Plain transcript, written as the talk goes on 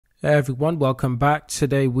Hey everyone, welcome back.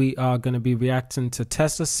 Today we are going to be reacting to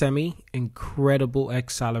Tesla Semi incredible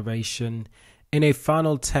acceleration in a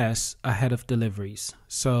final test ahead of deliveries.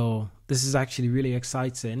 So this is actually really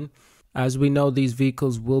exciting. As we know, these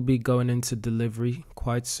vehicles will be going into delivery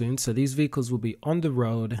quite soon. So these vehicles will be on the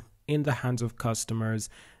road in the hands of customers.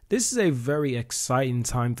 This is a very exciting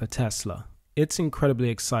time for Tesla. It's incredibly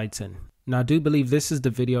exciting. Now, I do believe this is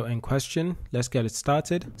the video in question. Let's get it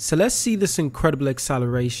started. So let's see this incredible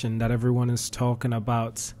acceleration that everyone is talking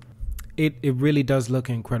about. It really does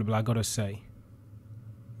look incredible, I gotta say.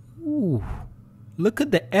 Ooh, look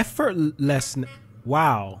at the effortlessness.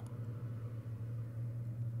 Wow.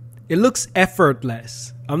 It looks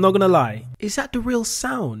effortless. I'm not gonna lie. Is that the real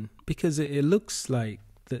sound? Because it looks like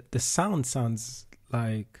the sound sounds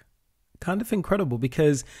like kind of incredible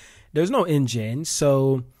because there's no engine,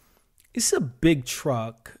 so it's a big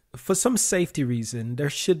truck. For some safety reason, there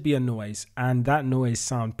should be a noise, and that noise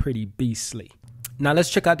sounds pretty beastly. Now let's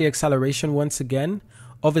check out the acceleration once again.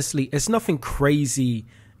 Obviously, it's nothing crazy.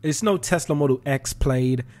 It's no Tesla Model X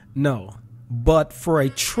played, no. But for a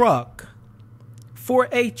truck, this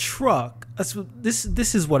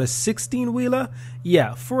is what, a 16-wheeler?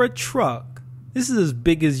 Yeah, for a truck, this is as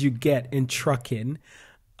big as you get in trucking.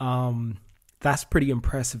 That's pretty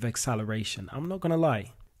impressive acceleration, I'm not gonna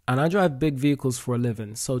lie. And I drive big vehicles for a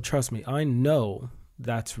living, so trust me, I know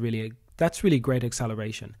that's really great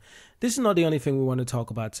acceleration. This is not the only thing we want to talk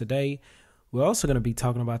about today. We're also going to be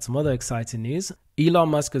talking about some other exciting news. Elon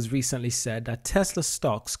Musk has recently said that Tesla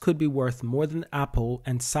stocks could be worth more than Apple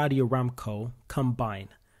and Saudi Aramco combined.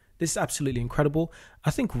 This is absolutely incredible.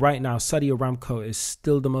 I think right now Saudi Aramco is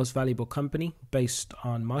still the most valuable company based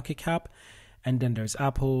on market cap. And then there's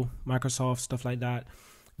Apple, Microsoft, stuff like that.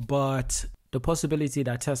 But the possibility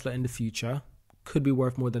that Tesla in the future could be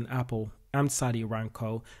worth more than Apple and Saudi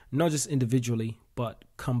Aramco, not just individually, but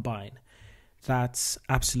combined. That's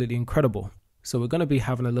absolutely incredible. So we're going to be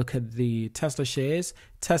having a look at the Tesla shares.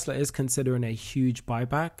 Tesla is considering a huge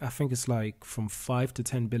buyback. I think it's like from 5 to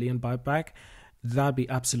 10 billion buyback. That'd be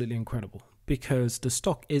absolutely incredible because the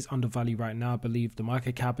stock is undervalued right now. I believe the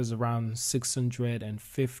market cap is around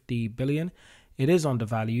 650 billion. It is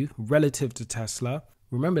undervalued relative to Tesla.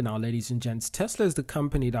 Remember now, ladies and gents, Tesla is the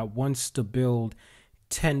company that wants to build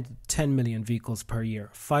 10 million vehicles per year.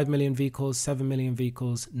 5 million vehicles, 7 million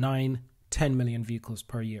vehicles, 9, 10 million vehicles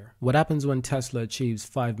per year. What happens when Tesla achieves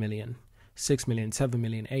 5 million, 6 million, 7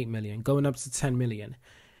 million, 8 million, going up to 10 million?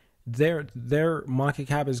 Their market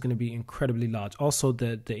cap is going to be incredibly large. Also,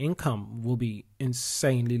 the income will be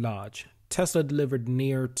insanely large. Tesla delivered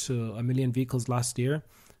near to 1 million vehicles last year.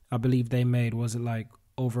 I believe they made, was it like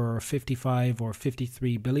over 55 or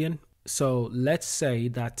 53 billion. So let's say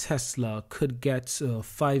that Tesla could get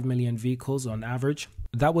 5 million vehicles on average.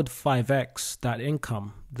 That would 5x that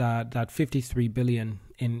income, that 53 billion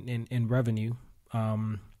in revenue.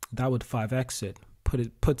 That would 5x it.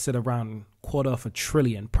 Puts it around $250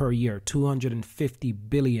 billion per year, 250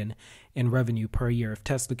 billion in revenue per year. If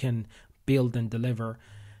Tesla can build and deliver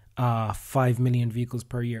 5 million vehicles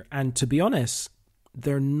per year. And to be honest,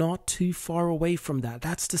 they're not too far away from that.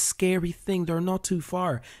 That's the scary thing. They're not too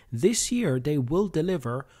far. This year, they will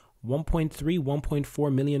deliver 1.3,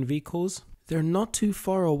 1.4 million vehicles. They're not too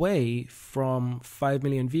far away from 5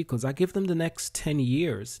 million vehicles. I give them the next 10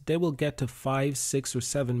 years. They will get to 5, 6, or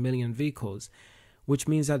 7 million vehicles, which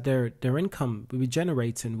means that their income will be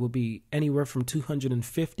generating will be anywhere from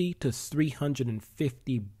 250 to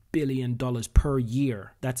 350 billion dollars per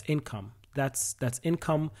year. That's income. That's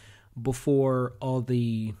income before all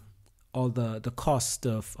the cost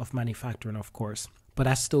of manufacturing, of course. But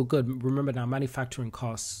that's still good. Remember now, manufacturing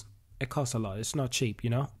costs, it costs a lot. It's not cheap, you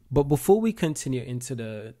know. But before we continue into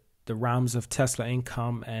the realms of Tesla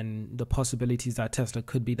income and the possibilities that Tesla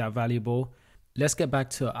could be that valuable, let's get back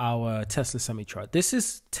to our Tesla semi-truck. This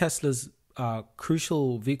is Tesla's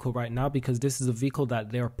crucial vehicle right now because this is a vehicle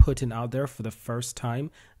that they're putting out there for the first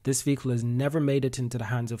time. This vehicle has never made it into the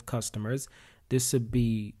hands of customers. This would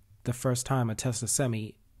be the first time a Tesla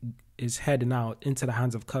Semi is heading out into the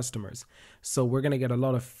hands of customers. So we're going to get a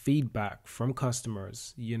lot of feedback from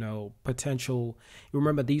customers, you know, potential.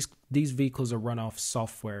 Remember, these vehicles are run off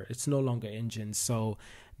software. It's no longer engines. So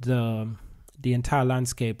the entire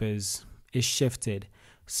landscape is shifted.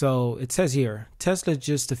 So it says here, Tesla is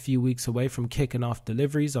just a few weeks away from kicking off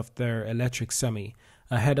deliveries of their electric Semi.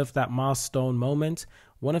 Ahead of that milestone moment,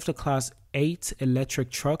 one of the Class 8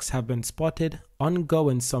 electric trucks have been spotted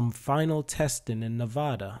undergoing some final testing in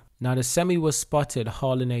Nevada. Now, the Semi was spotted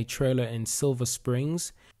hauling a trailer in Silver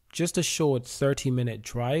Springs, just a short 30-minute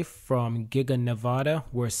drive from Giga, Nevada,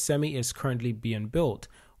 where Semi is currently being built.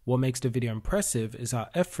 What makes the video impressive is how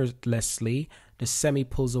effortlessly the Semi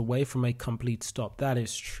pulls away from a complete stop. That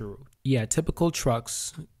is true. Yeah, typical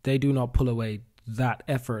trucks, they do not pull away that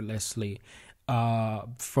effortlessly.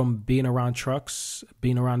 From being around trucks,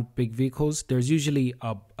 being around big vehicles, there's usually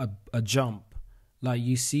a jump. Like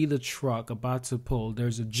you see the truck about to pull,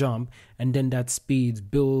 there's a jump, and then that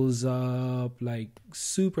speed builds up like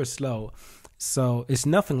super slow. So it's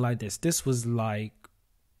nothing like this. This was like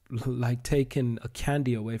taking a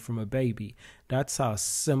candy away from a baby. That's how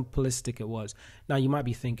simplistic it was. Now you might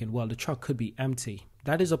be thinking, well, the truck could be empty.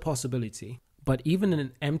 That is a possibility. But even in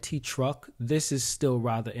an empty truck, this is still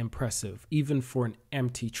rather impressive, even for an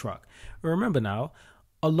empty truck. Remember now,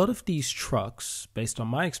 a lot of these trucks, based on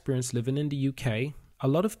my experience living in the UK, a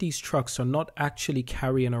lot of these trucks are not actually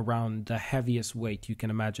carrying around the heaviest weight you can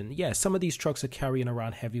imagine. Yeah, some of these trucks are carrying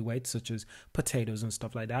around heavy weights, such as potatoes and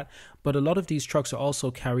stuff like that. But a lot of these trucks are also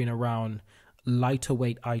carrying around lighter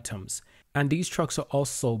weight items. And these trucks are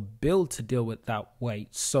also built to deal with that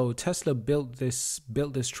weight. So Tesla built this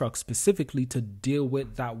truck specifically to deal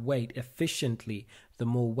with that weight efficiently. The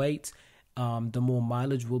more weight, the more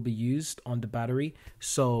mileage will be used on the battery.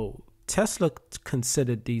 So Tesla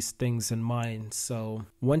considered these things in mind. So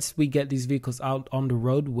once we get these vehicles out on the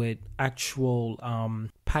road with actual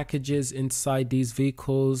packages inside these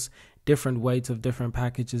vehicles, different weights of different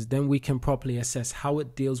packages, then we can properly assess how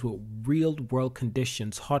it deals with real world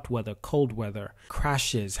conditions, hot weather, cold weather,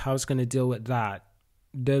 crashes, how it's going to deal with that.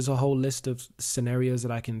 There's a whole list of scenarios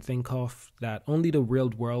that I can think of that only the real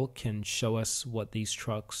world can show us what these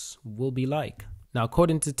trucks will be like. Now,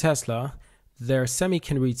 according to Tesla, their Semi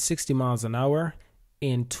can reach 60 miles an hour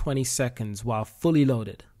in 20 seconds while fully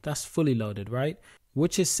loaded. That's fully loaded, right?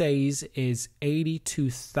 Which it says is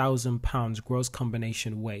 82,000 pounds gross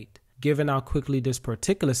combination weight. Given how quickly this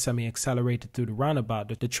particular Semi accelerated through the roundabout,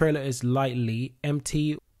 the trailer is lightly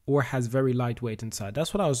empty or has very light weight inside.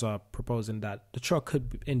 That's what I was proposing, that the truck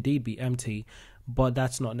could indeed be empty, but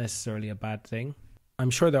that's not necessarily a bad thing. I'm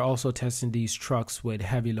sure they're also testing these trucks with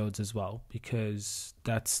heavy loads as well, because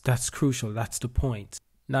that's crucial. That's the point.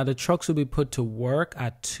 Now, the trucks will be put to work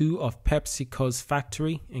at 2 of PepsiCo's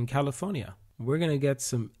factory in California. We're going to get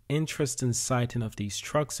some interesting sighting of these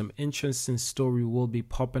trucks. Some interesting story will be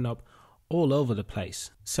popping up all over the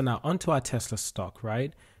place. So now onto our Tesla stock,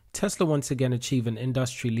 right? Tesla once again achieved an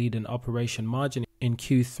industry-leading operation margin in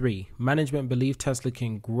Q3. Management believe Tesla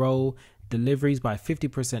can grow deliveries by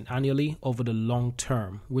 50% annually over the long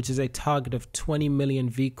term, which is a target of 20 million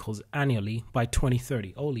vehicles annually by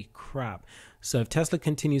 2030. Holy crap. So if Tesla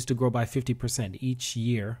continues to grow by 50% each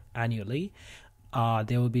year annually,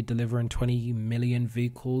 they will be delivering 20 million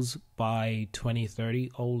vehicles by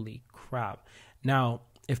 2030. Holy crap. Now,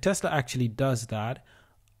 if Tesla actually does that,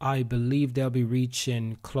 I believe they'll be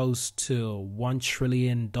reaching close to $1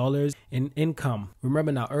 trillion in income.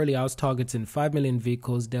 Remember now, earlier I was targeting 5 million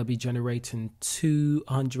vehicles. They'll be generating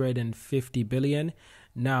 250 billion.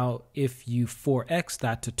 Now, if you 4x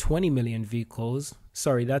that to 20 million vehicles,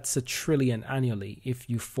 sorry, that's $1 trillion annually. If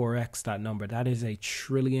you 4x that number, that is $1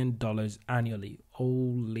 trillion annually.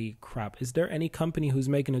 Holy crap. Is there any company who's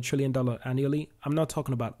making $1 trillion annually? I'm not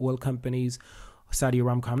talking about oil companies, Saudi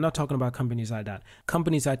Aramco. I'm not talking about companies like that.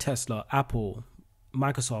 Companies like Tesla, Apple,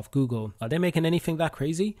 Microsoft, Google, are they making anything that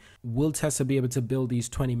crazy? Will Tesla be able to build these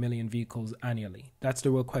 20 million vehicles annually? That's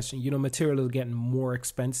the real question. You know, material is getting more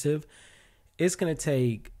expensive. It's going to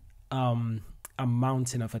take a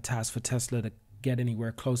mountain of a task for Tesla to get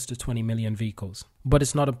anywhere close to 20 million vehicles. But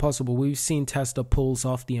it's not impossible. We've seen Tesla pulls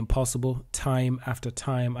off the impossible time after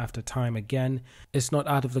time after time again. It's not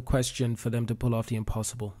out of the question for them to pull off the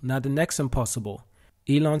impossible. Now, the next impossible.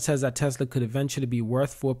 Elon says that Tesla could eventually be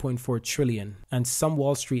worth 4.4 trillion, and some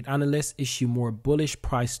Wall Street analysts issue more bullish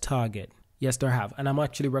price target. Yes, there have. And I'm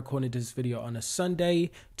actually recording this video on a Sunday.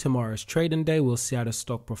 Tomorrow's trading day. We'll see how the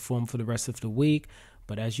stock perform for the rest of the week.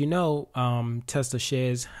 But as you know, Tesla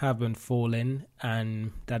shares have been falling,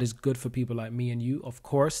 and that is good for people like me and you. Of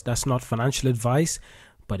course, that's not financial advice,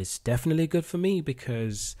 but it's definitely good for me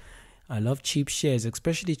because I love cheap shares,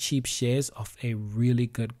 especially cheap shares of a really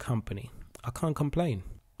good company. I can't complain.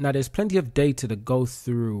 Now, there's plenty of data to go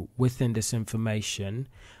through within this information,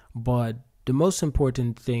 but the most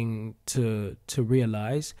important thing to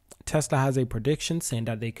realize, Tesla has a prediction saying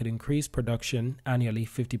that they could increase production annually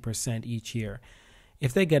 50% each year.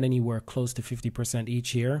 If they get anywhere close to 50%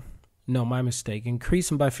 each year, no, my mistake.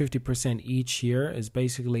 Increasing by 50% each year is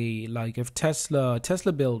basically like if Tesla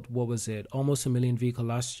built, what was it, almost 1 million vehicles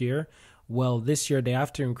last year. Well, this year they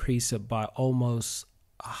have to increase it by almost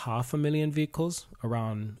 500,000 vehicles,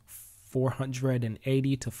 around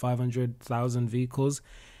 480 to 500,000 vehicles.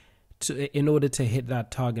 in order to hit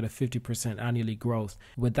that target of 50% annually growth.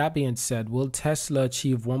 With that being said, will Tesla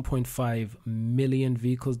achieve 1.5 million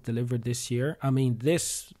vehicles delivered this year? I mean,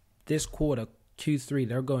 this quarter, Q3,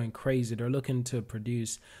 they're going crazy. They're looking to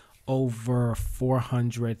produce over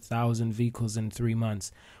 400,000 vehicles in 3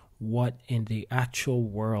 months. What in the actual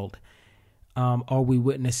world are we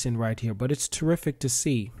witnessing right here? But it's terrific to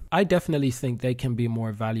see. I definitely think they can be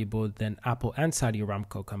more valuable than Apple and Saudi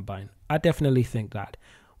Aramco combined. I definitely think that.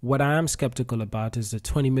 What I am skeptical about is the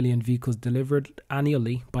 20 million vehicles delivered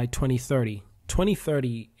annually by 2030.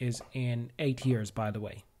 2030 is in 8 years, by the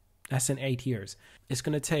way. That's in 8 years. It's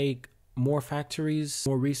going to take more factories,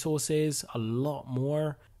 more resources, a lot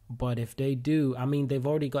more. But if they do, I mean, they've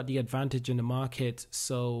already got the advantage in the market.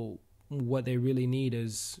 So what they really need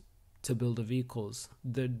is to build the vehicles.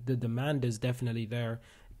 The demand is definitely there,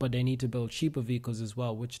 but they need to build cheaper vehicles as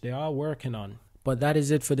well, which they are working on. But that is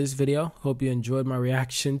it for this video. Hope you enjoyed my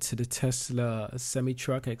reaction to the Tesla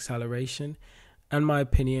semi-truck acceleration and my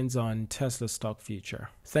opinions on Tesla stock future.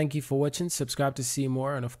 Thank you for watching. Subscribe to see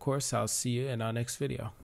more. And of course, I'll see you in our next video.